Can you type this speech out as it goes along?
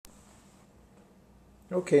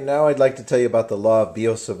Okay, now I'd like to tell you about the law of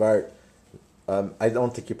Biot-Savart. I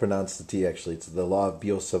don't think you pronounce the T actually. It's the law of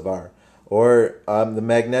Biot-Savart, or the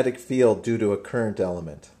magnetic field due to a current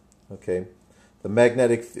element. Okay,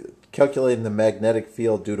 calculating the magnetic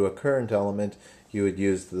field due to a current element, you would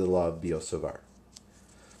use the law of Biot-Savart.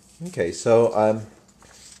 Okay, so a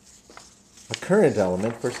current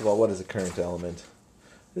element. First of all, what is a current element?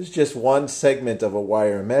 This is just one segment of a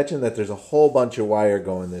wire. Imagine that there's a whole bunch of wire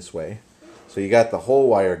going this way. So you got the whole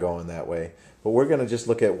wire going that way. But we're going to just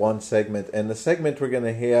look at one segment. And the segment we're going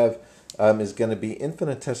to have is going to be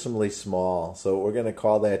infinitesimally small. So we're going to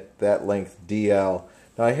call that length DL.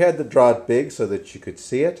 Now I had to draw it big so that you could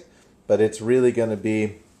see it. But it's really going to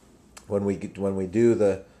be, when we do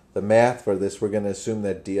the math for this, we're going to assume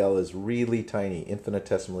that DL is really tiny,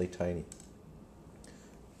 infinitesimally tiny.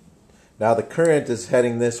 Now the current is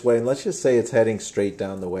heading this way, and let's just say it's heading straight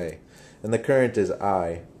down the way. And the current is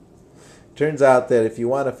I. Turns out that if you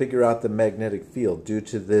want to figure out the magnetic field due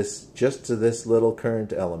to this, just to this little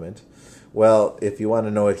current element, well, if you want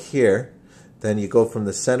to know it here, then you go from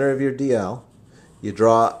the center of your DL, you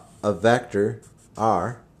draw a vector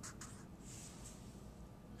R,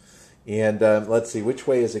 and let's see, which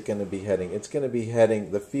way is it going to be heading? It's going to be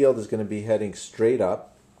heading, the field is going to be heading straight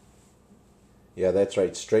up. Yeah, that's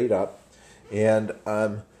right, straight up. And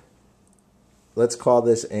let's call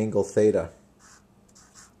this angle theta.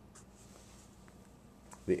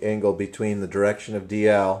 The angle between the direction of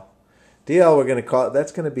DL. DL, we're going to call it,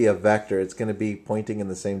 that's going to be a vector. It's going to be pointing in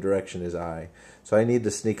the same direction as I. So I need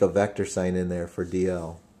to sneak a vector sign in there for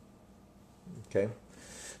DL. Okay.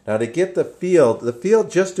 Now to get the field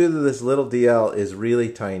just due to this little DL is really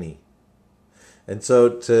tiny. And so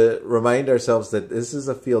to remind ourselves that this is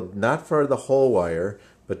a field not for the whole wire,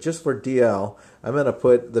 but just for DL, I'm going to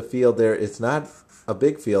put the field there. It's not a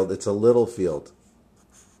big field, it's a little field.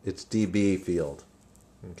 It's dB field.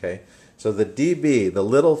 Okay, so the dB, the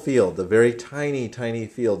little field, the very tiny, tiny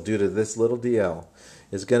field due to this little DL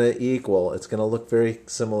is going to equal, it's going to look very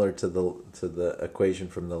similar to the equation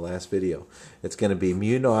from the last video. It's going to be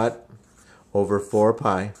mu naught over 4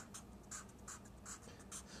 pi.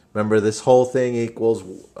 Remember, this whole thing equals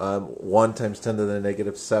 1 times 10 to the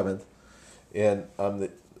negative 7th. And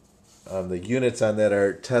the units on that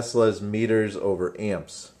are Teslas, meters over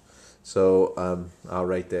amps. So I'll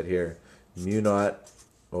write that here. Mu naught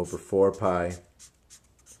over 4 pi.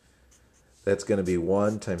 That's going to be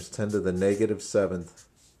 1 times 10 to the negative 7th.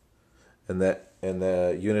 And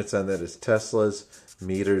the units on that is Teslas,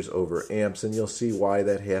 meters over amps. And you'll see why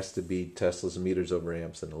that has to be Teslas, meters over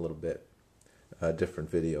amps in a little bit. A different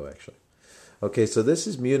video, actually. Okay, so this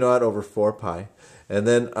is mu naught over 4 pi. And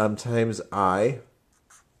then times I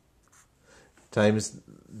times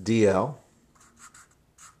DL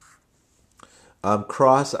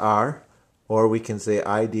cross R, or we can say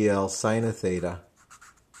IDL sine of theta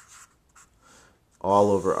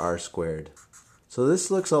all over R squared. So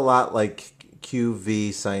this looks a lot like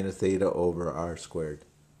QV sine of theta over R squared,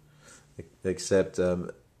 except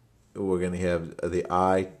we're going to have the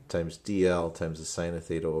I times DL times the sine of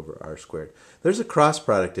theta over R squared. There's a cross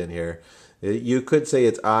product in here. You could say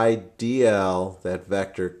it's I DL, that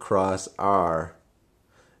vector, cross R,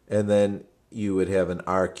 and then you would have an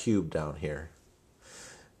R cubed down here.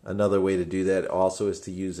 Another way to do that also is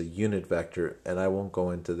to use a unit vector, and I won't go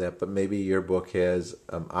into that, but maybe your book has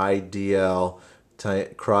I DL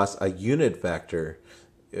cross a unit vector,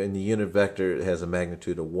 and the unit vector has a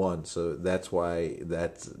magnitude of 1, so that's why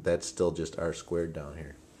that's still just R squared down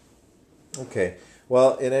here. Okay,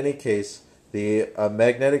 well, in any case, the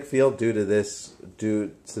magnetic field due to this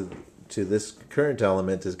current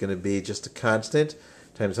element is going to be just a constant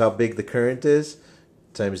times how big the current is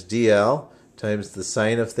times DL times the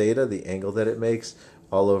sine of theta, the angle that it makes,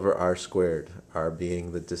 all over R squared. R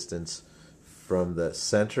being the distance from the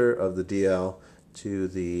center of the DL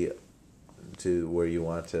to where you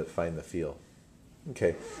want to find the field.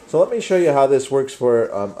 Okay, so let me show you how this works for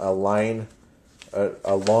a long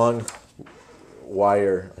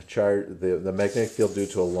wire, the magnetic field due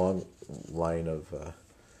to a long line of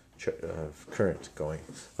current going.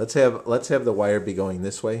 Let's have the wire be going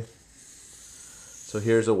this way. So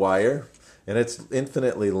here's a wire, and it's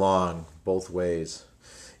infinitely long both ways.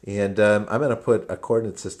 And I'm going to put a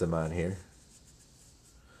coordinate system on here.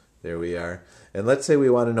 There we are. And let's say we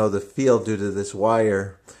want to know the field due to this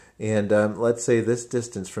wire. And let's say this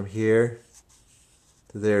distance from here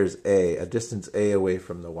to there is a distance A away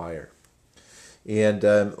from the wire. And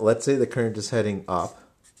let's say the current is heading up.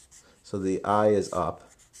 So the I is up.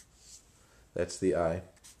 That's the I.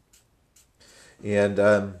 And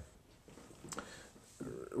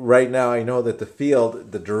right now I know that the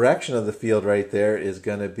field, the direction of the field right there is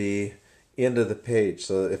going to be into the page.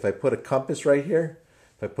 So if I put a compass right here,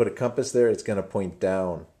 if I put a compass there, it's going to point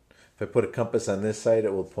down. If I put a compass on this side,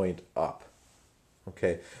 it will point up.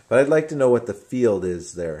 Okay, but I'd like to know what the field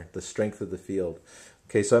is there, the strength of the field.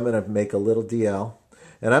 Okay, so I'm going to make a little dl,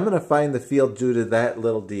 and I'm going to find the field due to that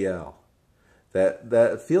little dl.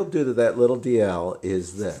 That field due to that little dl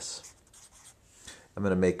is this. I'm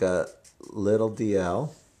going to make a little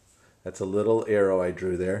dl. That's a little arrow I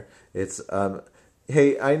drew there. It's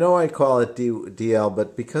hey, I know I call it dl,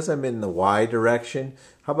 but because I'm in the y direction,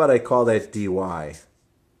 how about I call that dy?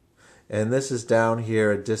 And this is down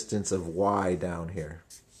here, a distance of y down here.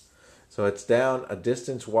 So it's down a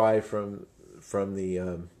distance y from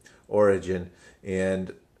the origin,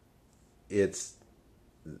 and it's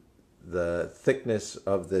the thickness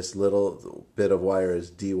of this little bit of wire is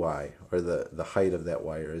dy, or the height of that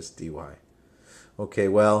wire is dy. Okay,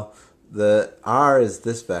 well, the r is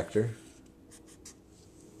this vector.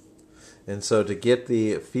 And so to get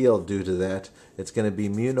the field due to that, it's going to be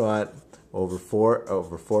mu naught over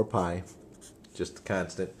 4 pi, just a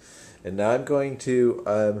constant. And now I'm going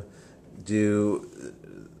to do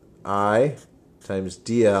I times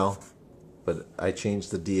dl, but I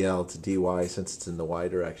changed the dl to dy since it's in the y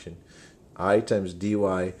direction. I times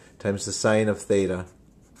dy times the sine of theta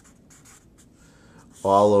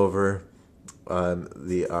all over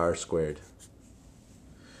the r squared.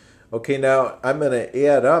 Okay, now I'm going to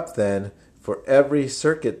add up then for every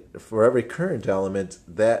circuit, for every current element,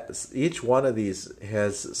 that each one of these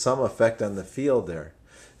has some effect on the field there.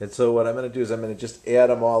 And so what I'm going to do is I'm going to just add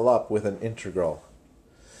them all up with an integral.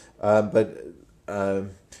 But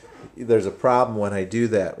there's a problem when I do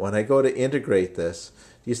that. When I go to integrate this,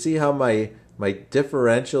 you see how my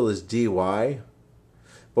differential is dy?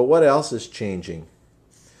 But what else is changing?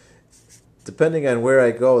 Depending on where I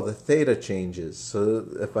go, the theta changes. So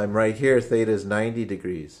if I'm right here, theta is 90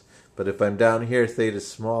 degrees. But if I'm down here, theta is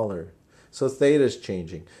smaller. So theta is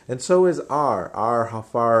changing. And so is r. R, how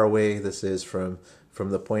far away this is from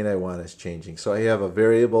the point I want, is changing. So I have a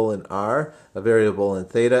variable in r, a variable in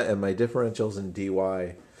theta, and my differentials in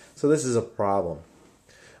dy. So this is a problem.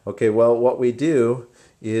 Okay, well, what we do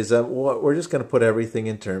is we're just going to put everything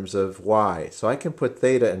in terms of y. So I can put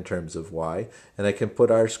theta in terms of y, and I can put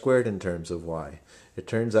r squared in terms of y. It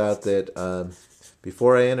turns out that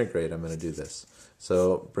before I integrate, I'm going to do this.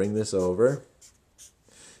 So bring this over.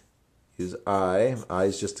 Use I. I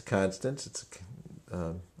is just a constant. It's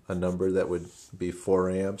a number that would be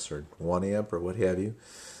 4 amps or 1 amp or what have you.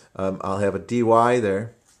 I'll have a dy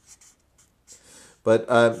there. But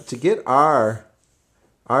to get r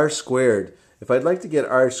squared, if I'd like to get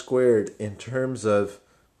r squared in terms of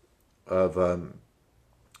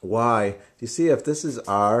y, you see if this is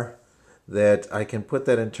r, that I can put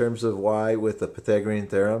that in terms of y with the Pythagorean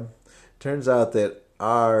theorem. Turns out that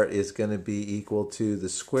r is going to be equal to the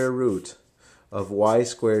square root of y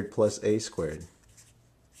squared plus a squared.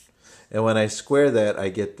 And when I square that, I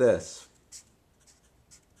get this.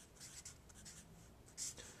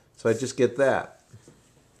 So I just get that.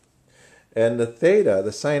 And the theta,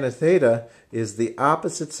 the sine of theta, is the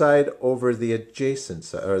opposite side over the adjacent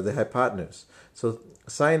side, or the hypotenuse. So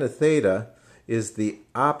sine of theta is the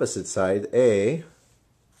opposite side, A,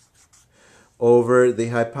 over the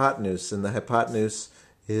hypotenuse. And the hypotenuse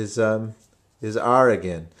is r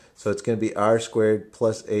again. So it's going to be r squared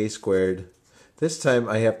plus a squared. This time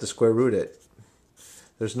I have to square root it.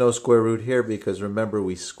 There's no square root here because remember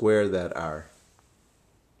we square that r.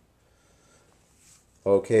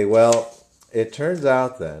 Okay, well, it turns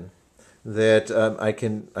out then that I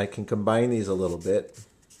can combine these a little bit.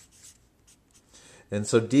 And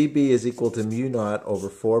so dB is equal to mu naught over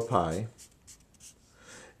 4 pi.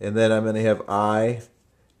 And then I'm going to have I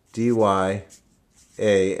dy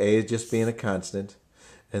a just being a constant.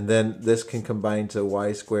 And then this can combine to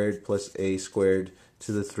y squared plus a squared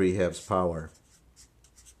to the 3/2 power.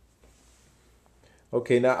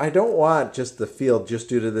 Okay, now I don't want just the field just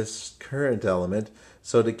due to this current element.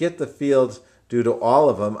 So to get the field due to all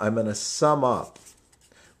of them, I'm going to sum up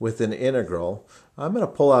with an integral. I'm going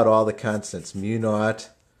to pull out all the constants, mu naught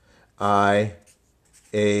I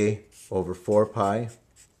a over 4 pi.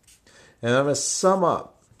 And I'm going to sum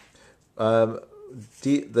up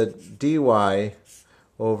the dy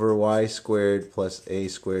over y squared plus a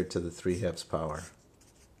squared to the 3/2 power.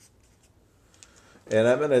 And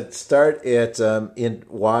I'm going to start at in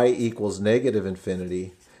y equals negative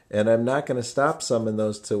infinity, and I'm not going to stop summing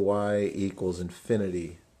those to y equals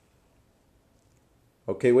infinity.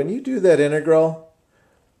 Okay, when you do that integral,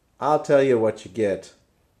 I'll tell you what you get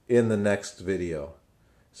in the next video.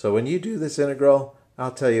 So when you do this integral,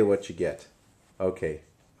 I'll tell you what you get. Okay,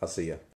 I'll see you.